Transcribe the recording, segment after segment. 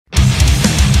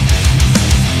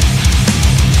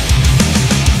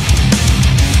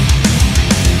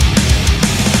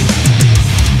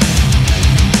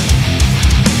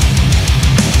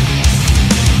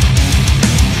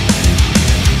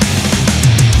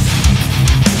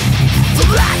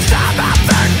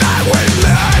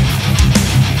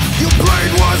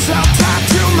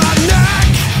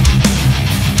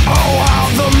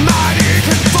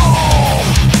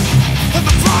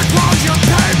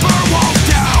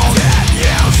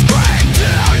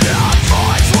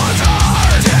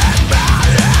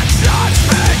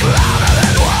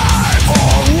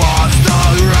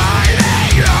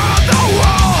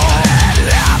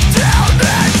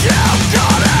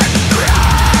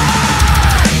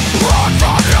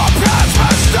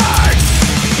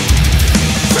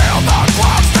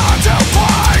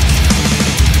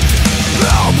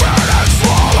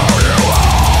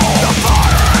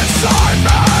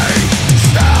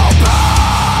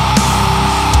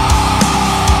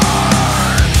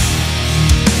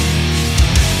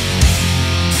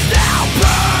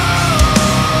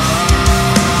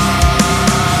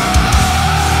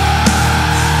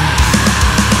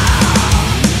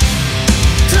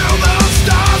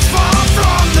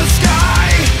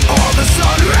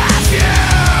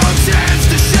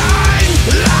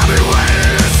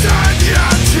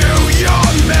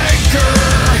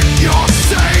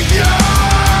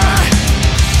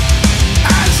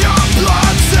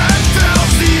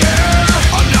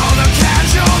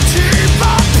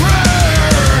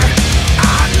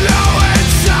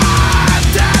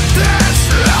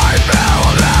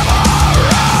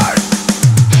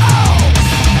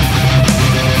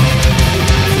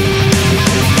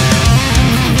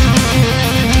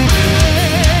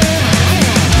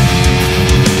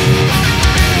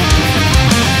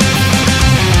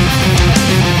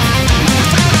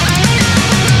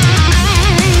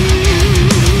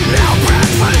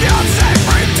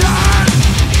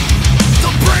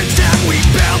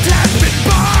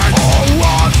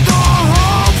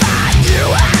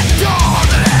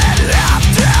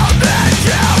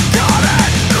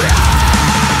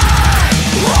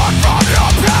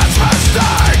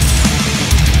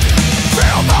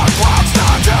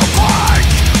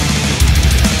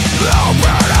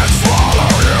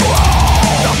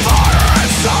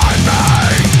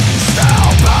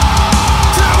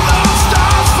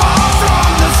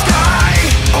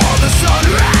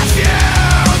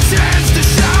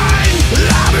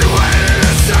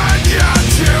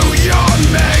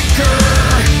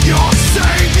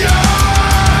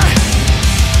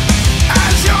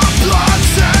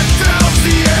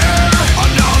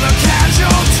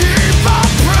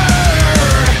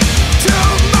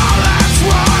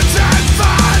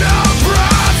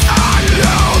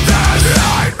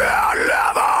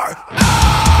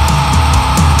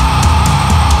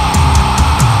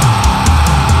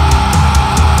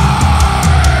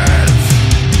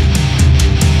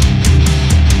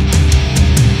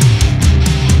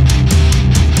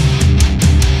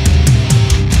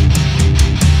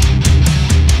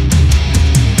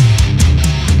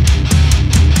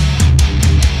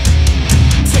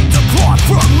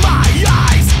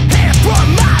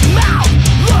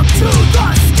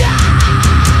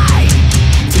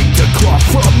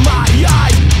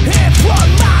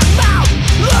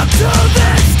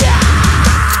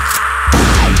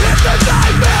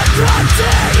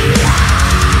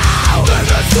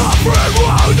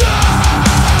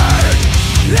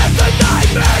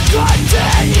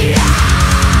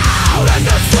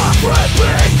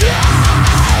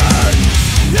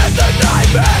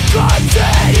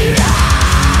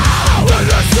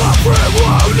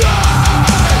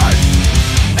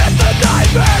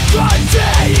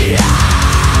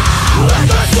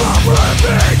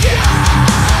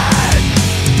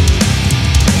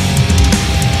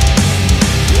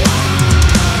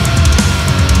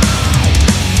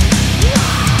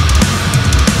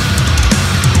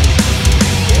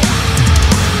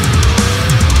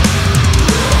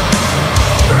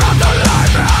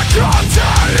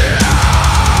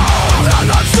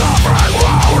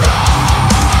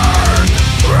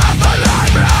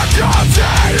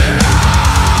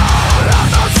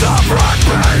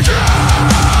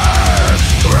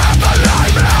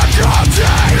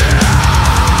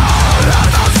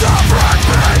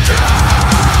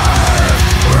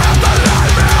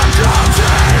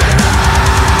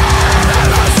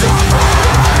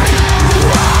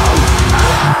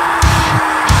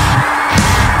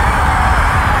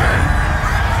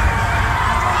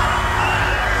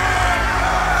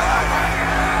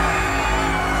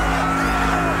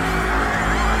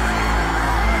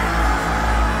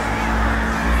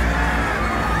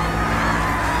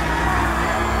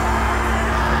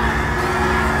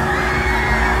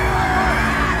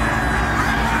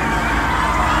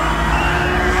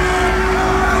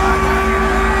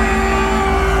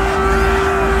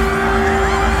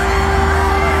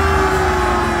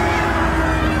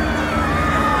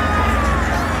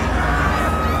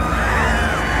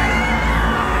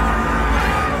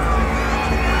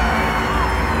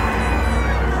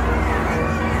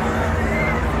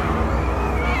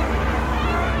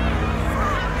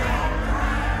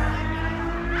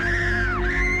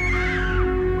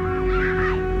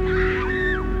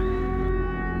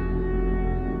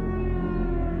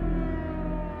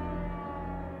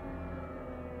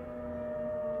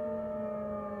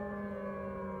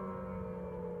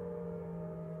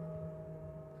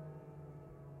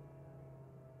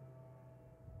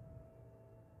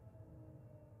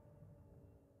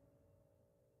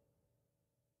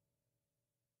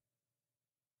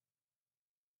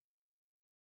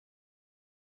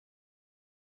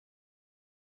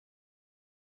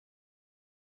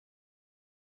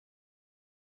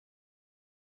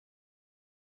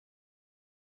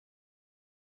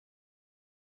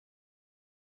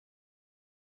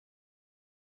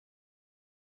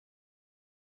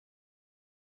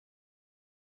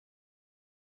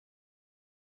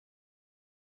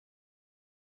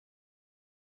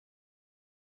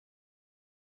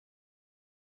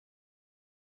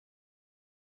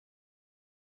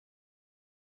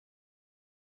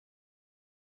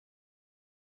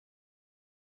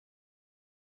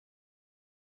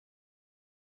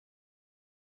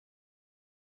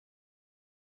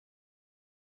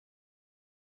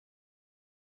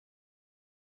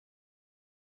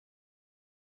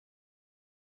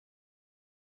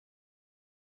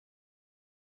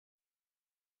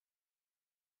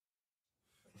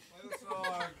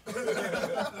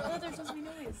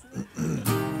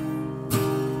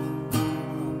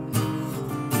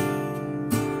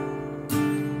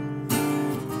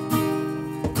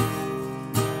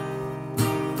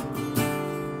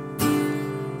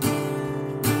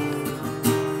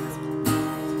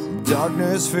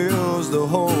Darkness fills the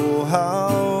whole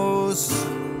house,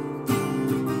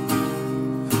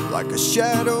 like a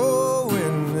shadow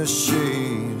in the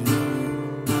shade.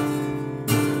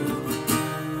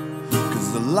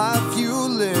 'Cause the life you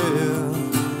live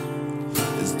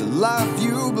is the life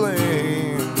you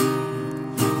blame.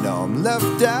 Now I'm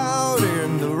left out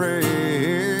in the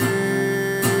rain,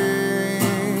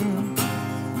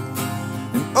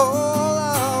 and all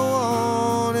I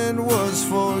wanted was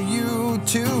for you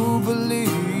to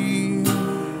believe.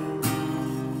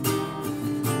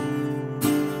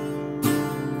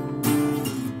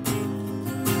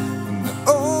 And the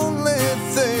only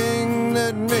thing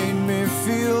that made me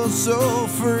feel so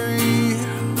free,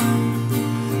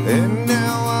 and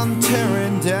now I'm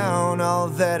tearing down all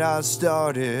that I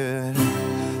started.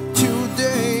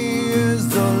 Today is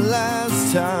the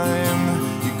last time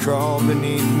you crawl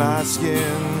beneath my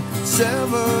skin.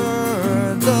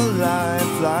 Sever the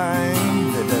lifeline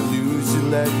that I lose to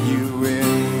let you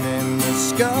in, and the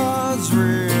scars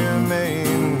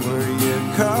remain where you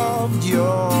carved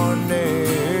your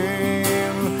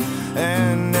name.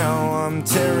 And now I'm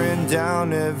tearing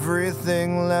down everything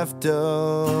left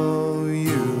of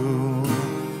you.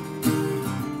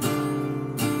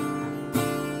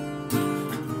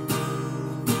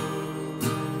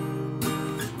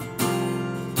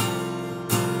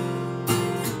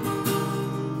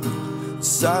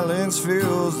 Silence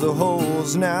fills the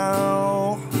holes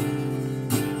now,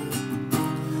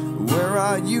 where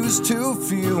I used to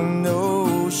feel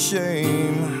no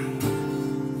shame.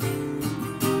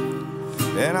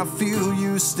 And I feel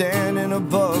you standing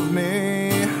above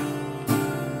me,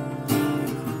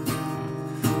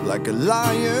 like a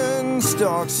lion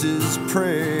stalks his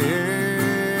prey.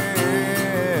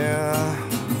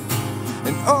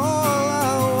 And all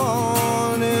I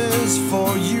want is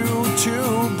for you to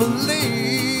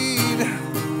bleed.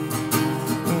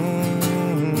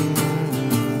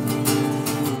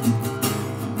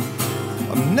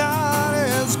 I'm not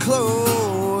as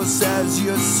close as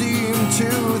you seem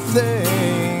to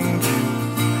think,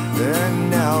 and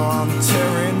now I'm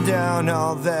tearing down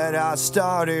all that I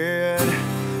started.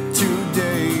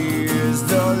 Today is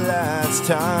the last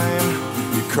time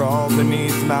you crawl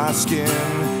beneath my skin.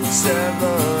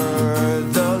 Sever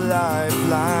the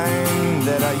lifeline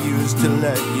that I used to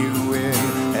let you in,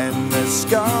 and the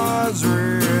scars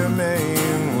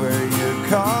remain where you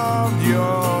carved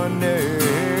your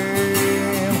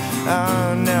name.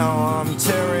 And now I'm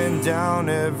tearing down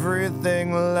everything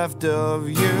left of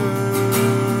you.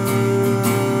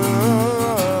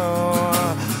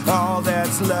 All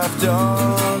that's left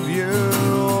of you.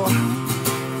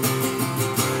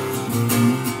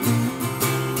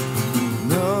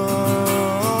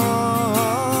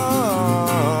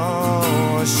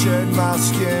 Shed my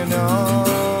skin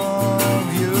of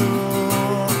you.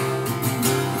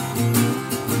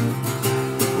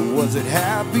 Was it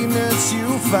happiness you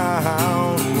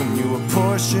found when you were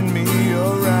pushing me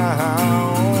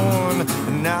around?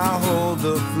 And I hold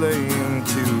the flame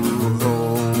to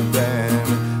hope and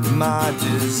my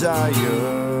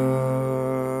desires,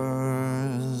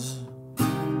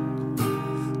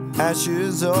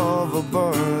 ashes of a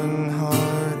burned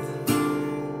heart.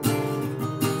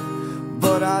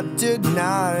 But I did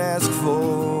not ask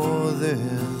for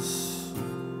this.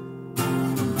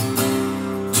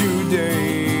 Today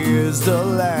is the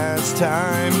last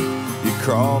time you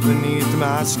crawl beneath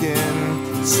my skin.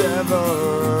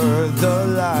 Sever the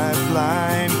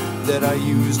lifeline that I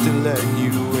used to let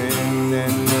you in,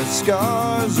 and the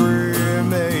scars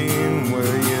remain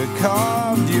where you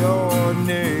carved your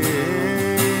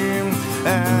name.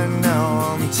 And now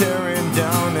I'm tearing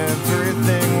down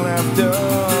everything left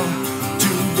of.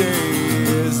 Today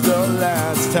is the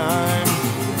last time.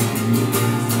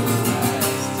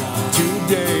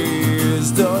 Today is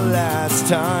the last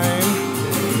time.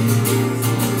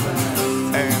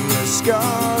 And the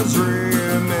scars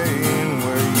remain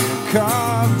where you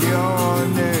carved your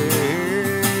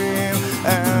name.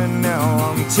 And now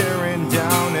I'm tearing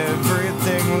down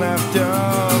everything left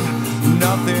of.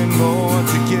 Nothing more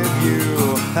to give you.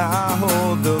 I hope